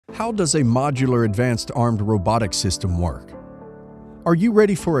How does a modular advanced armed robotic system work? Are you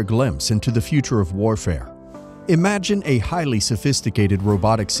ready for a glimpse into the future of warfare? Imagine a highly sophisticated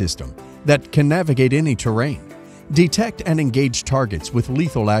robotic system that can navigate any terrain, detect and engage targets with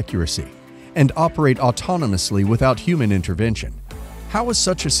lethal accuracy, and operate autonomously without human intervention. How is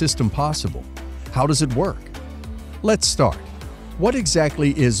such a system possible? How does it work? Let's start. What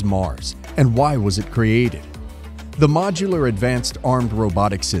exactly is MAARS, and why was it created? The Modular Advanced Armed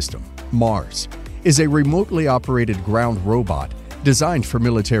Robotic System, MAARS, is a remotely operated ground robot designed for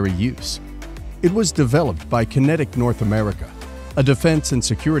military use. It was developed by QinetiQ North America, a defense and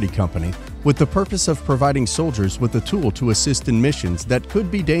security company, with the purpose of providing soldiers with a tool to assist in missions that could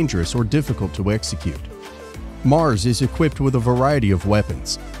be dangerous or difficult to execute. MAARS is equipped with a variety of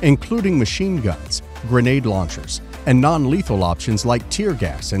weapons, including machine guns, grenade launchers, and non-lethal options like tear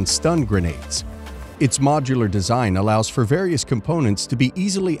gas and stun grenades. Its modular design allows for various components to be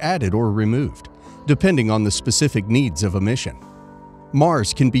easily added or removed, depending on the specific needs of a mission.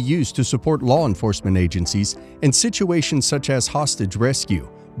 MAARS can be used to support law enforcement agencies in situations such as hostage rescue,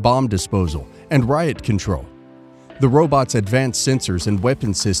 bomb disposal, and riot control. The robot's advanced sensors and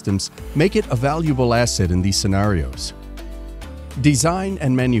weapon systems make it a valuable asset in these scenarios. Design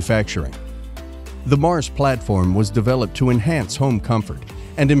and manufacturing. The MAARS platform was developed to enhance home comfort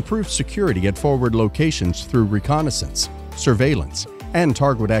and improve security at forward locations through reconnaissance, surveillance, and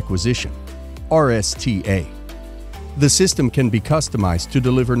target acquisition, RSTA. The system can be customized to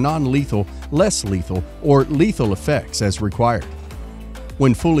deliver non-lethal, less lethal, or lethal effects as required.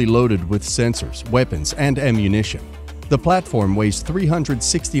 When fully loaded with sensors, weapons, and ammunition, the platform weighs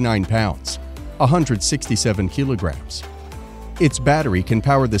 369 pounds, 167 kilograms. Its battery can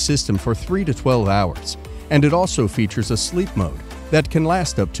power the system for 3 to 12 hours, and it also features a sleep mode that can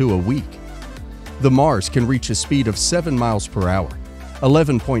last up to a week. The MAARS can reach a speed of 7 miles per hour,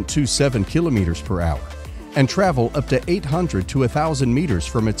 11.27 kilometers per hour, and travel up to 800 to 1,000 meters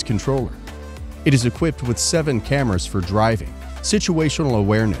from its controller. It is equipped with 7 cameras for driving, situational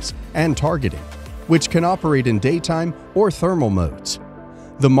awareness, and targeting, which can operate in daytime or thermal modes.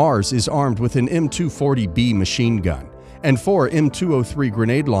 The MAARS is armed with an M240B machine gun and 4 M203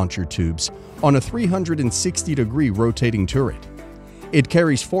 grenade launcher tubes on a 360-degree rotating turret. It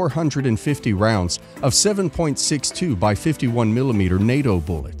carries 450 rounds of 7.62 by 51 mm NATO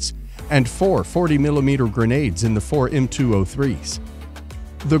bullets and 4 40 mm grenades in the 4 M203s.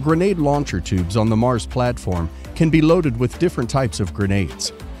 The grenade launcher tubes on the MAARS platform can be loaded with different types of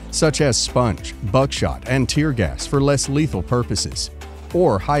grenades, such as sponge, buckshot, and tear gas for less lethal purposes,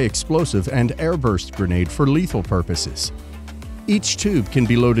 or high explosive and airburst grenade for lethal purposes. Each tube can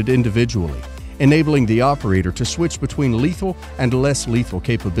be loaded individually, enabling the operator to switch between lethal and less lethal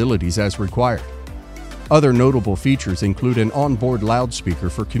capabilities as required. Other notable features include an onboard loudspeaker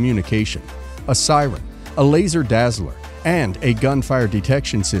for communication, a siren, a laser dazzler, and a gunfire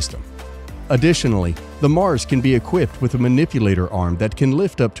detection system. Additionally, the MAARS can be equipped with a manipulator arm that can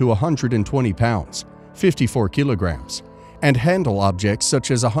lift up to 120 pounds, 54 kilograms, and handle objects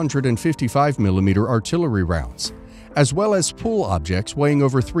such as 155 mm artillery rounds, as well as pull objects weighing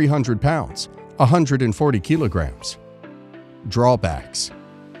over 300 pounds, 140 kilograms. Drawbacks.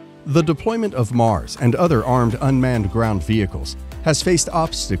 The deployment of MAARS and other armed unmanned ground vehicles has faced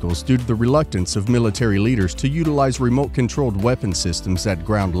obstacles due to the reluctance of military leaders to utilize remote-controlled weapon systems at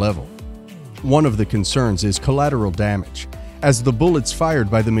ground level. One of the concerns is collateral damage, as the bullets fired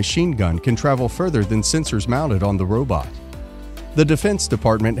by the machine gun can travel further than sensors mounted on the robot. The Defense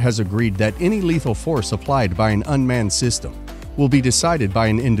Department has agreed that any lethal force applied by an unmanned system will be decided by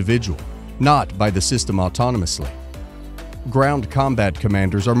an individual, not by the system autonomously. Ground combat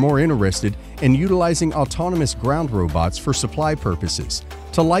commanders are more interested in utilizing autonomous ground robots for supply purposes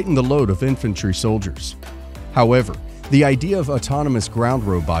to lighten the load of infantry soldiers. However, the idea of autonomous ground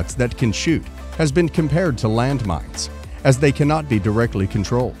robots that can shoot has been compared to landmines, as they cannot be directly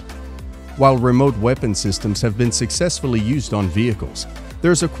controlled. While remote weapon systems have been successfully used on vehicles,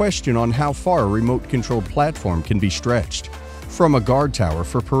 there's a question on how far a remote-controlled platform can be stretched, from a guard tower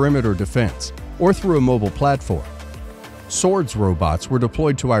for perimeter defense or through a mobile platform. Swords robots were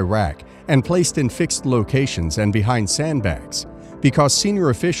deployed to Iraq and placed in fixed locations and behind sandbags because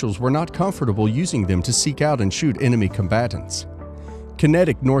senior officials were not comfortable using them to seek out and shoot enemy combatants.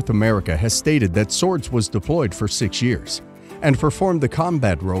 QinetiQ North America has stated that Swords was deployed for 6 years and performed the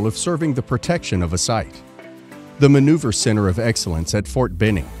combat role of serving the protection of a site. The Maneuver Center of Excellence at Fort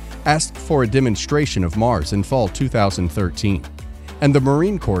Benning asked for a demonstration of MAARS in fall 2013, and the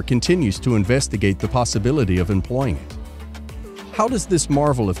Marine Corps continues to investigate the possibility of employing it. How does this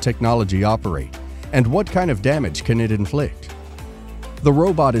marvel of technology operate, and what kind of damage can it inflict? The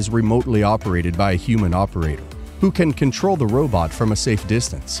robot is remotely operated by a human operator, who can control the robot from a safe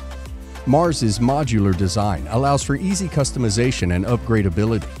distance. MAARS's modular design allows for easy customization and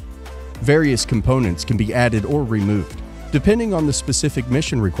upgradability. Various components can be added or removed, depending on the specific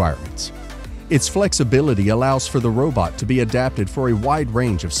mission requirements. Its flexibility allows for the robot to be adapted for a wide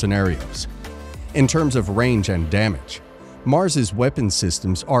range of scenarios. In terms of range and damage, MAARS's weapon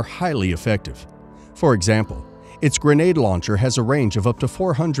systems are highly effective. For example, its grenade launcher has a range of up to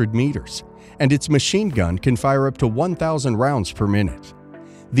 400 meters, and its machine gun can fire up to 1,000 rounds per minute.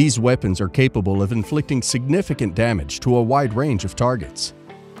 These weapons are capable of inflicting significant damage to a wide range of targets.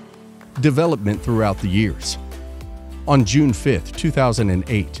 Development throughout the years. On June 5,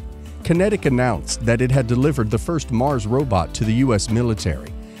 2008, QinetiQ announced that it had delivered the first MAARS robot to the U.S.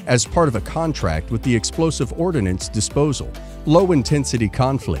 military as part of a contract with the Explosive Ordnance Disposal Low Intensity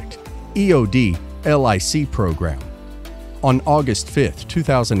Conflict (EOD) LIC program. On August 5,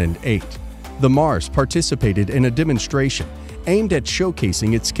 2008, the MAARS participated in a demonstration aimed at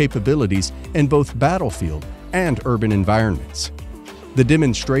showcasing its capabilities in both battlefield and urban environments. The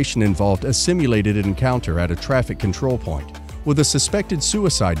demonstration involved a simulated encounter at a traffic control point with a suspected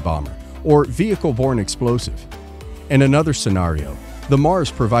suicide bomber or vehicle-borne explosive. In another scenario, the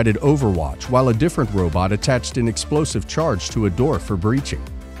MAARS provided overwatch while a different robot attached an explosive charge to a door for breaching.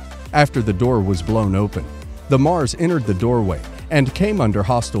 After the door was blown open, the MAARS entered the doorway and came under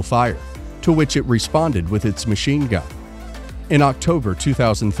hostile fire, to which it responded with its machine gun. In October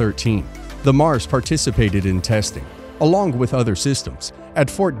 2013, the MAARS participated in testing, along with other systems, at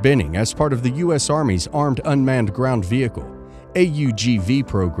Fort Benning as part of the U.S. Army's Armed Unmanned Ground Vehicle (AUGV)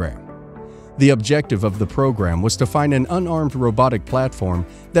 program. The objective of the program was to find an unarmed robotic platform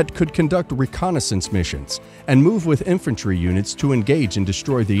that could conduct reconnaissance missions and move with infantry units to engage and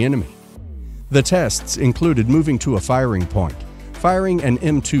destroy the enemy. The tests included moving to a firing point, firing an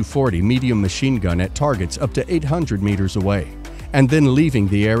M240 medium machine gun at targets up to 800 meters away, and then leaving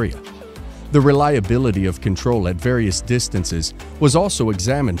the area. The reliability of control at various distances was also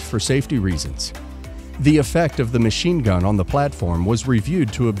examined for safety reasons. The effect of the machine gun on the platform was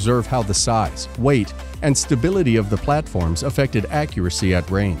reviewed to observe how the size, weight, and stability of the platforms affected accuracy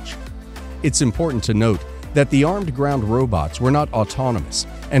at range. It's important to note that the armed ground robots were not autonomous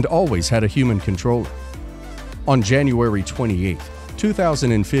and always had a human controller. On January 28,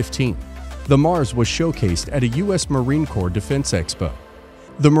 2015, the MAARS was showcased at a U.S. Marine Corps Defense Expo.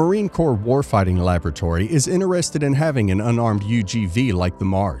 The Marine Corps Warfighting Laboratory is interested in having an unarmed UGV like the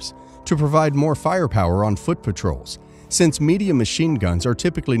MAARS to provide more firepower on foot patrols, since medium machine guns are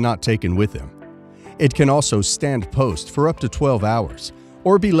typically not taken with them. It can also stand post for up to 12 hours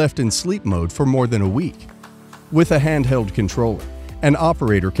or be left in sleep mode for more than a week. With a handheld controller, an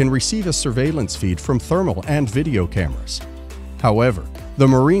operator can receive a surveillance feed from thermal and video cameras. However, the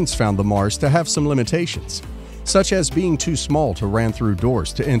Marines found the MAARS to have some limitations, such as being too small to ram through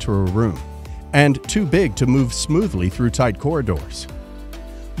doors to enter a room, and too big to move smoothly through tight corridors.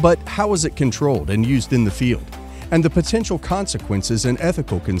 But how is it controlled and used in the field, and the potential consequences and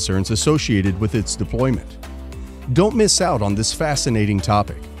ethical concerns associated with its deployment? Don't miss out on this fascinating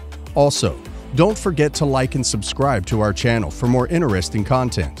topic. Also, don't forget to like and subscribe to our channel for more interesting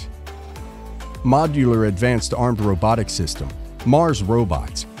content. Modular Advanced Armed Robotics System, MAARS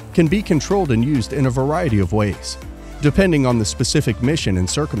robots, can be controlled and used in a variety of ways, depending on the specific mission and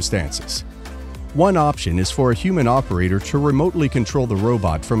circumstances. One option is for a human operator to remotely control the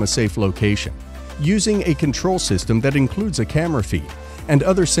robot from a safe location, using a control system that includes a camera feed and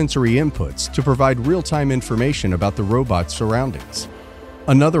other sensory inputs to provide real-time information about the robot's surroundings.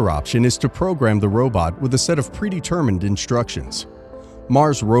 Another option is to program the robot with a set of predetermined instructions.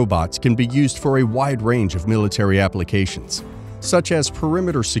 MAARS robots can be used for a wide range of military applications, such as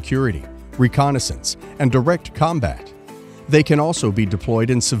perimeter security, reconnaissance, and direct combat. They can also be deployed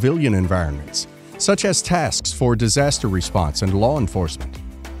in civilian environments, such as tasks for disaster response and law enforcement.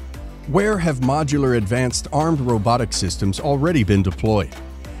 Where have modular advanced armed robotic systems already been deployed?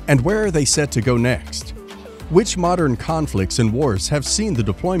 And where are they set to go next? Which modern conflicts and wars have seen the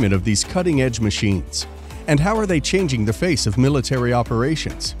deployment of these cutting-edge machines? And how are they changing the face of military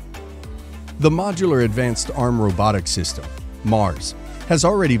operations? The Modular Advanced Armed Robotics System, MAARS, has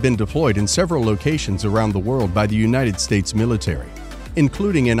already been deployed in several locations around the world by the United States military,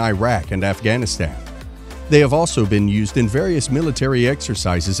 including in Iraq and Afghanistan. They have also been used in various military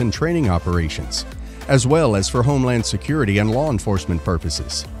exercises and training operations, as well as for homeland security and law enforcement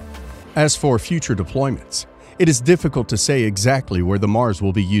purposes. As for future deployments, it is difficult to say exactly where the MAARS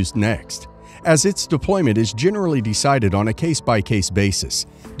will be used next, as its deployment is generally decided on a case-by-case basis,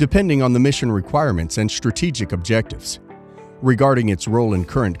 depending on the mission requirements and strategic objectives. regarding its role in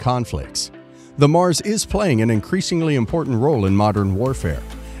current conflicts. The MAARS is playing an increasingly important role in modern warfare,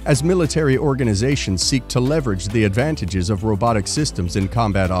 as military organizations seek to leverage the advantages of robotic systems in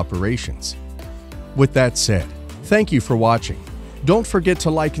combat operations. With that said, thank you for watching. Don't forget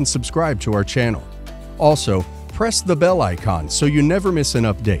to like and subscribe to our channel. Also, press the bell icon so you never miss an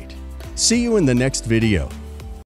update. See you in the next video.